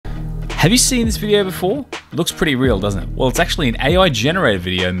Have you seen this video before? It looks pretty real, doesn't it? Well, it's actually an AI generated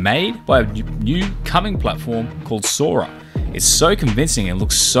video made by a new coming platform called Sora. It's so convincing and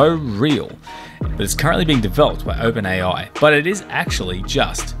looks so real, but it's currently being developed by Open AI, but it is actually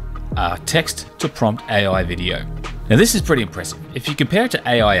just a text to prompt AI video. Now this is pretty impressive. If you compare it to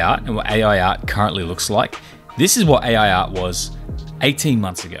AI art and what AI art currently looks like, this is what AI art was 18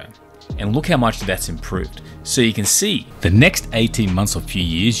 months ago. And look how much that's improved. So you can see the next 18 months or few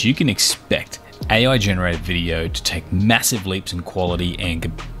years, you can expect AI generated video to take massive leaps in quality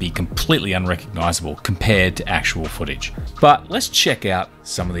and be completely unrecognizable compared to actual footage. But let's check out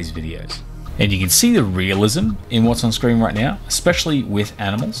some of these videos. And you can see the realism in what's on screen right now, especially with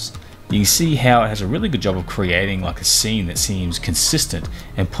animals. You can see how it has a really good job of creating like a scene that seems consistent,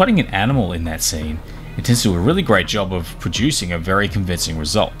 and putting an animal in that scene, it tends to do a really great job of producing a very convincing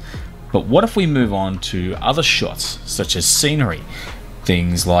result. But what if we move on to other shots, such as scenery,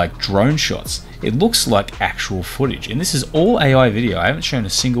 things like drone shots? It looks like actual footage, and this is all AI video. I haven't shown a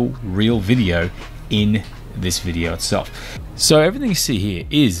single real video in this video itself. So everything you see here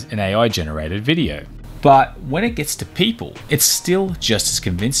is an AI generated video. But when it gets to people, it's still just as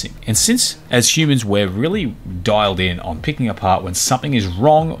convincing. And since as humans, we're really dialed in on picking apart when something is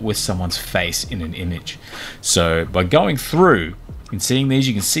wrong with someone's face in an image. So by going through and seeing these,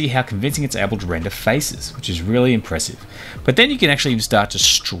 you can see how convincing it's able to render faces, which is really impressive. But then you can actually even start to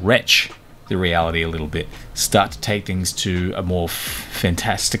stretch the reality a little bit, start to take things to a more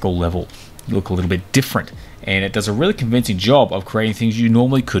fantastical level, look a little bit different. And it does a really convincing job of creating things you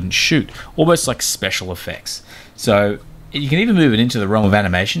normally couldn't shoot, almost like special effects. So you can even move it into the realm of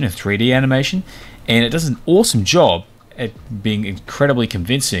animation and 3D animation, and it does an awesome job at being incredibly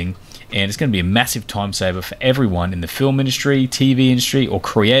convincing, and it's going to be a massive time saver for everyone in the film industry, TV industry, or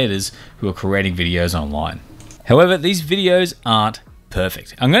creators who are creating videos online. However, these videos aren't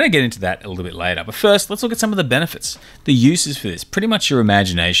perfect. I'm going to get into that a little bit later, but first let's look at some of the benefits. The uses for this. Pretty much your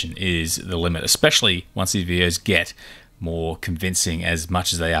imagination is the limit, especially once these videos get more convincing as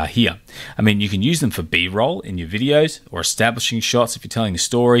much as they are here. I mean, you can use them for B-roll in your videos or establishing shots if you're telling a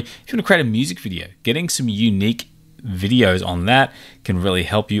story. If you want to create a music video, getting some unique videos on that can really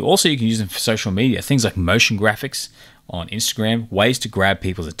help you. Also, you can use them for social media, things like motion graphics on Instagram, ways to grab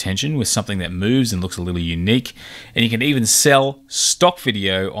people's attention with something that moves and looks a little unique. And you can even sell stock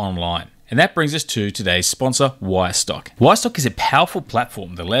video online. And that brings us to today's sponsor, WIRESTOCK. WIRESTOCK is a powerful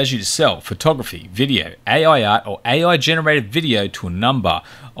platform that allows you to sell photography, video, AI art, or AI generated video to a number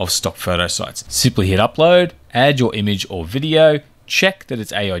of stock photo sites. Simply hit upload, add your image or video, check that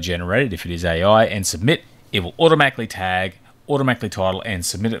it's AI generated if it is AI, and submit. It will automatically tag, automatically title, and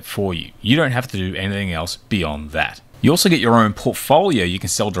submit it for you. You don't have to do anything else beyond that. You also get your own portfolio you can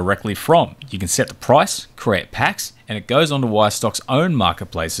sell directly from. You can set the price, create packs, and it goes onto WIRESTOCK's own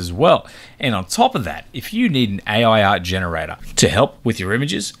marketplace as well. And on top of that, if you need an AI art generator to help with your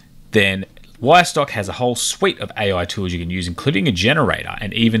images, then WIRESTOCK has a whole suite of AI tools you can use, including a generator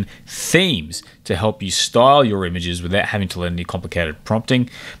and even themes to help you style your images without having to learn any complicated prompting.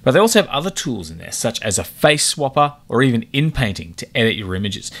 But they also have other tools in there, such as a face swapper or even inpainting to edit your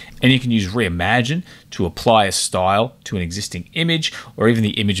images. And you can use Reimagine to apply a style to an existing image, or even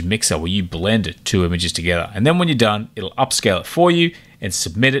the image mixer where you blend two images together. And then when you're done, it'll upscale it for you and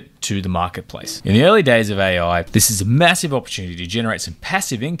submit it to the marketplace. In the early days of AI, this is a massive opportunity to generate some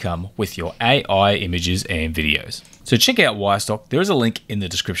passive income with your AI images and videos. So check out WIRESTOCK. There is a link in the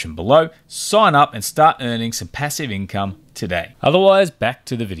description below. Sign up and start earning some passive income today. Otherwise, back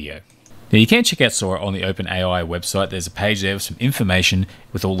to the video. Now you can check out Sora on the Open AI website. There's a page there with some information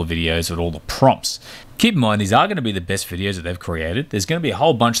with all the videos, with all the prompts. Keep in mind, these are going to be the best videos that they've created. There's going to be a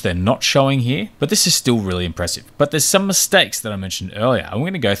whole bunch they're not showing here, but this is still really impressive. But there's some mistakes that I mentioned earlier, and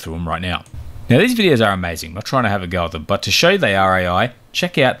we're going to go through them right now. Now these videos are amazing. I'm not trying to have a go at them, but to show you they are AI,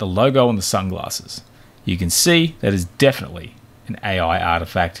 check out the logo on the sunglasses. You can see that is definitely an AI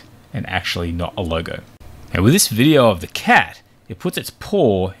artifact and actually not a logo. Now with this video of the cat, it puts its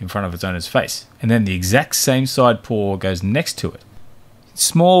paw in front of its owner's face, and then the exact same side paw goes next to it. It's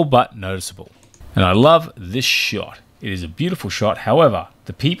small but noticeable. And I love this shot. It is a beautiful shot. However,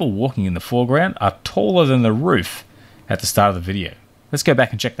 the people walking in the foreground are taller than the roof at the start of the video. Let's go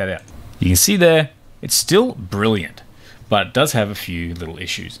back and check that out. You can see there, it's still brilliant, but it does have a few little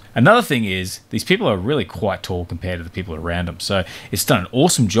issues. Another thing is, these people are really quite tall compared to the people around them. So it's done an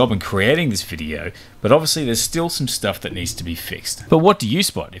awesome job in creating this video, but obviously there's still some stuff that needs to be fixed. But what do you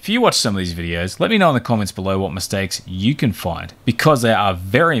spot? If you watch some of these videos, let me know in the comments below what mistakes you can find, because they are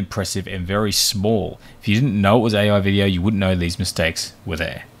very impressive and very small. If you didn't know it was AI video, you wouldn't know these mistakes were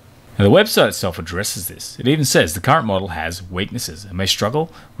there. Now, the website itself addresses this. It even says the current model has weaknesses and may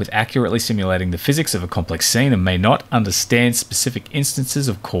struggle with accurately simulating the physics of a complex scene and may not understand specific instances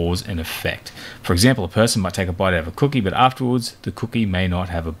of cause and effect. For example, a person might take a bite out of a cookie, but afterwards the cookie may not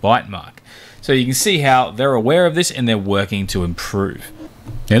have a bite mark. So you can see how they're aware of this and they're working to improve.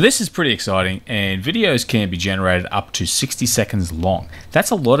 Now this is pretty exciting, and videos can be generated up to 60 seconds long.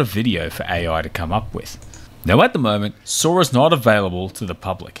 That's a lot of video for AI to come up with. Now at the moment, Sora is not available to the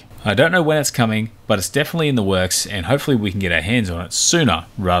public. I don't know when it's coming, but it's definitely in the works, and hopefully we can get our hands on it sooner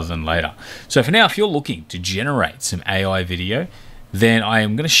rather than later. So for now, if you're looking to generate some AI video, then I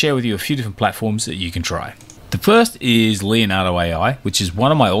am going to share with you a few different platforms that you can try. The first is Leonardo AI, which is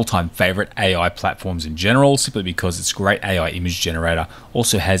one of my all-time favorite AI platforms in general, simply because it's a great AI image generator.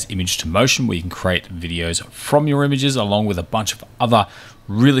 Also has image to motion, where you can create videos from your images along with a bunch of other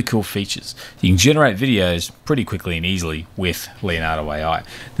really cool features. You can generate videos pretty quickly and easily with Leonardo AI.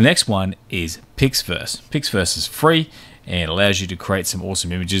 The next one is Pixverse. Pixverse is free and allows you to create some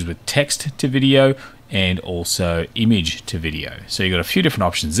awesome images with text to video and also image to video. So you've got a few different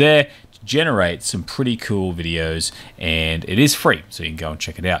options there to generate some pretty cool videos, and it is free, so you can go and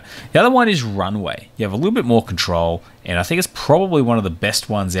check it out. The other one is Runway. You have a little bit more control, and I think it's probably one of the best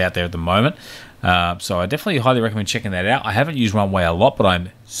ones out there at the moment. So I definitely highly recommend checking that out. I haven't used Runway a lot, but I'm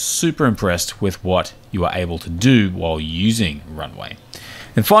super impressed with what you are able to do while using Runway.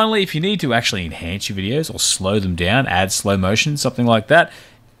 And finally, if you need to actually enhance your videos or slow them down, add slow motion, something like that,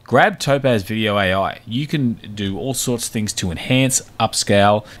 grab Topaz AI. You can do all sorts of things to enhance,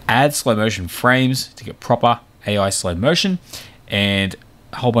 upscale, add slow motion frames to get proper AI slow motion, and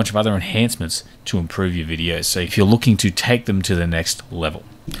a whole bunch of other enhancements to improve your videos. So if you're looking to take them to the next level.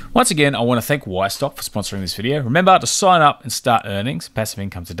 Once again, I want to thank WIRESTOCK for sponsoring this video. Remember to sign up and start earning passive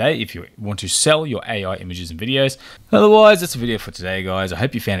income today if you want to sell your AI images and videos. Otherwise, that's a video for today, guys. I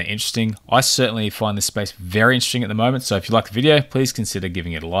hope you found it interesting. I certainly find this space very interesting at the moment. So if you like the video, please consider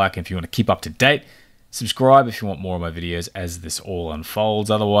giving it a like. And if you want to keep up to date, subscribe if you want more of my videos as this all unfolds.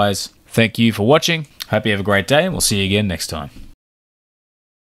 Otherwise, thank you for watching. Hope you have a great day, and we'll see you again next time.